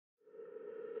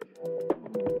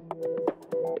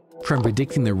From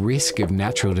predicting the risk of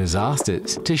natural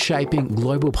disasters to shaping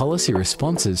global policy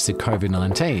responses to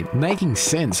COVID-19, making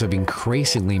sense of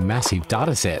increasingly massive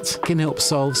datasets can help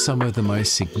solve some of the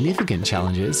most significant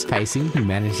challenges facing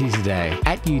humanity today.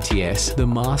 At UTS, the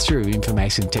Master of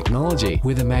Information Technology,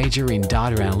 with a major in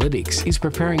data analytics, is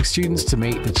preparing students to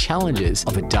meet the challenges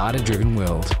of a data-driven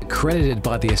world. Accredited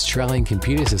by the Australian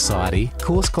Computer Society,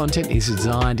 course content is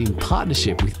designed in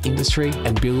partnership with industry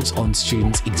and builds on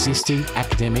students' existing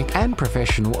academic and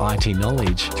professional IT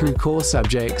knowledge. Through core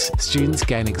subjects, students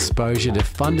gain exposure to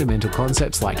fundamental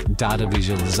concepts like data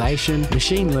visualization,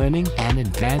 machine learning, and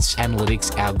advanced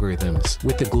analytics algorithms.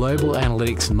 With the global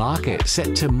analytics market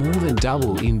set to more than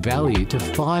double in value to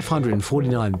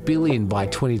 $549 billion by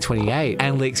 2028,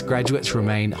 analytics graduates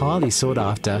remain highly sought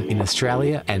after in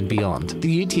Australia and beyond.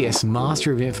 The UTS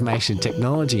Master of Information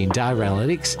Technology in Data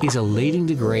Analytics is a leading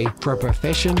degree for a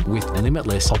profession with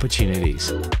limitless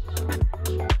opportunities.